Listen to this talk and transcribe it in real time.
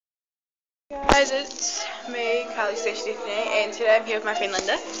Guys, it's me, Carly Stephanie, and today I'm here with my friend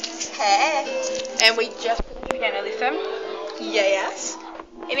Linda. Hey. And we just finished piano lesson. Yes.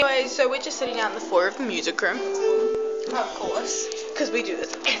 Anyway, so we're just sitting out in the floor of the music room. Of course. Because we do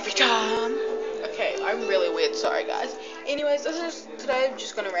this every time. Okay, I'm really weird, sorry guys. Anyways, today I'm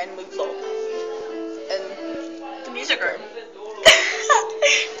just going to randomly vlog in the music room.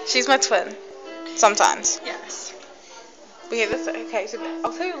 She's my twin. Sometimes. Yes. We have this, okay, so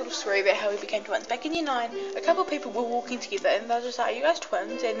I'll tell you a little story about how we became twins. Back in year 9, a couple of people were walking together and they were just like, "Are you guys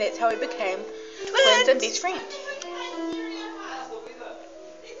twins?" And that's how we became twins and best friends.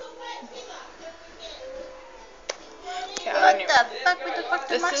 Okay, What the fuck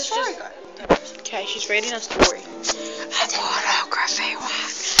did my story go? Okay, she's reading a story. A pornography one.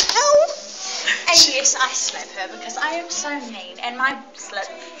 No! And yes, I slap her because I am so mean and my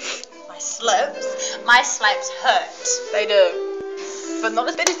slaps hurt. They do. But not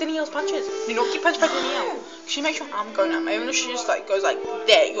as bad as Danny L's punches. Do not get punched by Danny L. She makes your arm go numb. Even if she just like goes like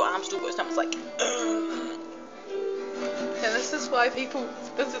that, your arm still goes numb. It's like ugh. And this is why people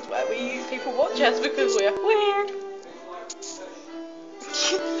watch us, because we're weird.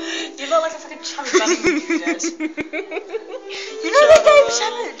 You look like a fucking chubby bunny when you do that. You know that game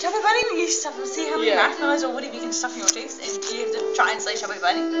chubby bunny when you stuff and see how many marshmallows or whatever you can stuff in your teeth and you have to try and say chubby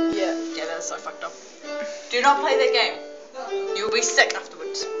bunny? Yeah. Yeah, that is so fucked up. Do not play that game. You'll be sick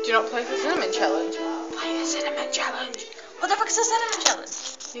afterwards. Do not play the cinnamon challenge. Play the cinnamon challenge. What the fuck is the cinnamon challenge?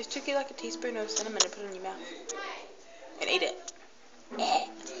 You have to get like a teaspoon of cinnamon and put it in your mouth. And eat it.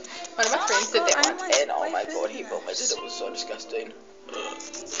 One of my friends did that once and oh my god, he vomited. It was so disgusting.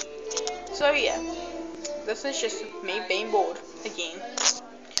 So yeah, this is just me being bored again.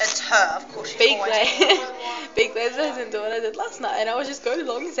 It's her, of course. Big glad doesn't do what I did last night, and I was just going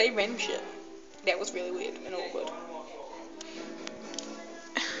along and saying random shit. That was really weird and awkward.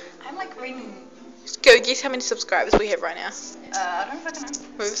 I'm like reading. Go guess how many subscribers we have right now. I don't fucking know.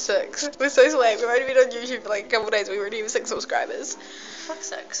 We have 6. We're so swag. We've only been on YouTube for like a couple of days. We already have 6 subscribers. Fuck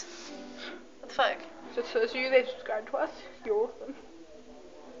 6. What the fuck? So you that subscribe to us, you're awesome.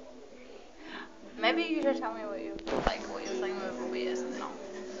 Maybe you should tell me what your thing will be is, and then I'll.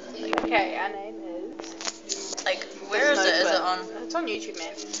 Okay, our name is. Like, where is it? Is it on? It's on YouTube,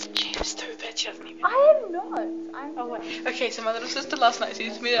 man. She's stupid. She doesn't even. I am not. Oh wait. Okay, so my little sister last night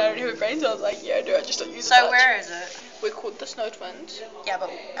said to me that I don't have a brain, so I was like, yeah, I do. I just don't use it. So where is it? We're called the Snow Twins. Yeah,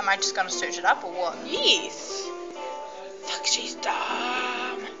 but am I just gonna search it up or what? Yes. Fuck, she's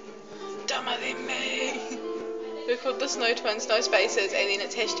dumb. Dumber than me. We're called the Snow Twins, no spaces, and then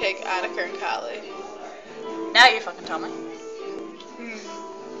it's hashtag Annika and Carly. Now you fucking tell me.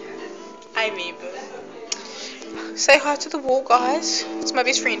 I remember. Say hi to the wall, guys. It's my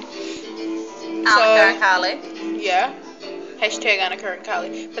best friend. Annika and Carly. Yeah. Hashtag Annika and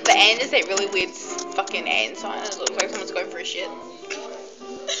Carly. But the and is that really weird fucking and sign. It looks like someone's going for a shit.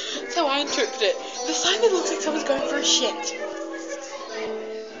 So I interpret it. The sign that looks like someone's going for a shit.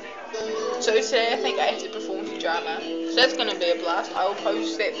 So today I think I have to perform for drama. So that's going to be a blast. I will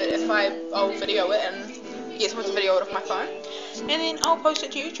post that, I'll video it and get someone to video it off my phone. And then I'll post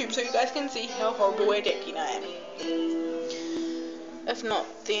it to YouTube so you guys can see how horrible and acting I am. If not,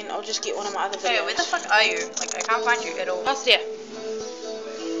 then I'll just get one of my other videos. Hey, where the fuck are you? Like, I can't find you at all. Pass there.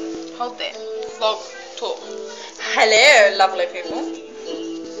 Hold that. Vlog. Talk. Hello, lovely people.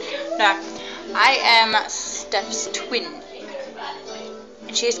 No, I am Steph's twin.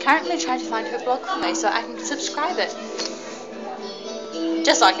 And she is currently trying to find her blog for me so I can subscribe it.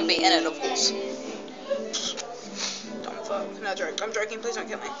 Just so I can be in it, of course. Don't fuck. No joke. I'm joking. Please don't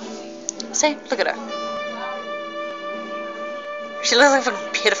kill me. See? Look at her. She looks like a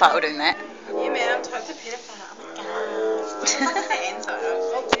fucking pedophile doing that. Yeah, man. I'm typed a pedophile. Oh my god. And so,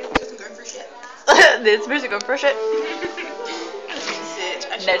 oh, dude, we doesn't go for shit. This music going for shit.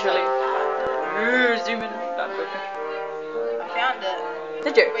 Naturally. Zoom in. I found it.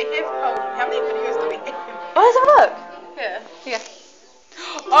 Did you? We have, how many videos do we have? Oh, let's have a look. Yeah. Yeah.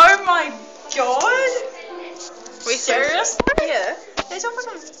 Oh my god. We Seriously? Yeah. These are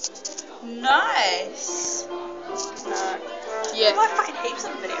fucking nice. Yeah. We have fucking heaps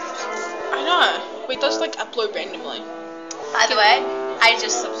of videos. I know. We just like upload randomly. By the way, I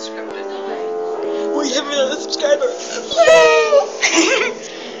just subscribed. We have another subscriber. Yay!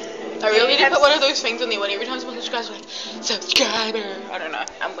 I really need to put one of those things on there when every time someone subscribes, like, subscriber. I don't know.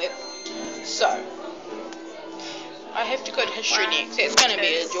 I'm weird. So, I have to go to history next. It's going to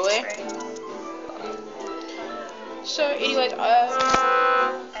be a joy. So, anyways,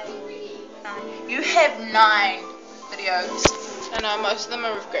 you have 9 videos. I know most of them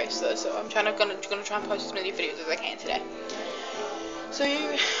are with Grace though, so I'm gonna try and post as many videos as I can today. So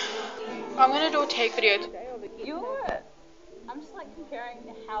I'm gonna do a tag video today. I'm just like comparing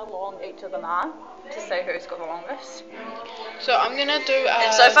how long each of them are to see who's got the longest. So I'm gonna do.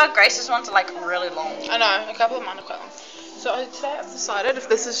 And so far, Grace's ones are like really long. I know, a couple of mine are quite long. So today I've decided, if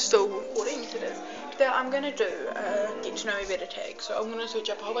this is still recording, it is, that I'm gonna do a get to know me better tag. So I'm gonna search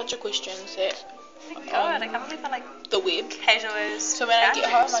up a whole bunch of questions that God, I can't believe I like the web. casuals. So when I get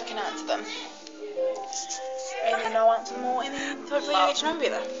home, I can answer them. And then I'll answer them all, and then hopefully you get to know me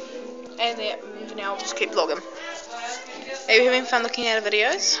better. And then now I'll just keep vlogging. Are you having fun looking at our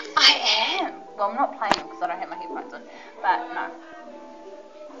videos? I am. Well, I'm not playing because I don't have my headphones on. But no.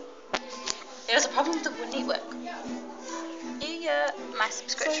 There's a problem with the network. Yeah, my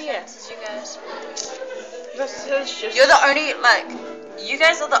subscription is you guys. This is just. You're the only you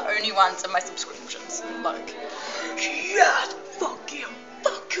guys are the only ones in my subscriptions. Like, yes, fuck you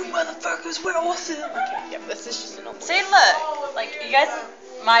motherfuckers, we're awesome. Okay, yep, this is just a normal. See, look, like you guys,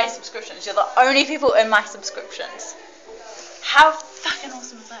 my subscriptions. You're the only people in my subscriptions. How fucking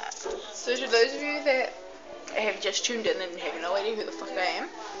awesome is that? So to those of you that have just tuned in and have no idea who the fuck I am,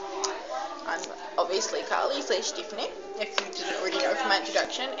 I'm obviously Carly / Stephanie, if you didn't already know from my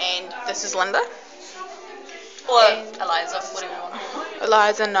introduction, and this is Linda. Or Eliza, whatever you want.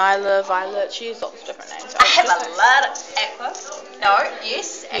 Eliza, Nyla, Violet, she has lots of different names. I have a lot of Aqua. No,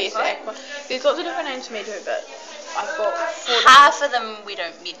 yes, Aqua. Yes, Aqua. There's lots of different names for me too, but I've got 4 half of them we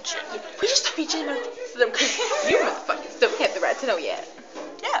don't mention. We just don't mention them because you motherfuckers don't have the right to know yet.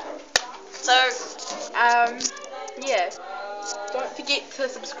 Yeah. So, yeah. Don't forget to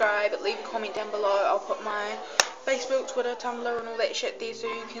subscribe, leave a comment down below. I'll put my Facebook, Twitter, Tumblr and all that shit there so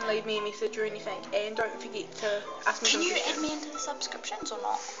you can leave me a message or anything. And don't forget to ask me some questions. Can you add me into the subscriptions or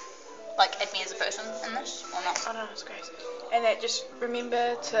not? Like, add me as a person in this or not? I don't know, it's crazy. And that, just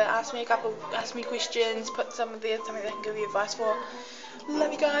remember to ask me questions, put something there that I can give you advice for.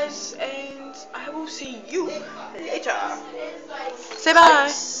 Love you guys, and I will see you later. Say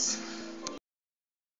bye.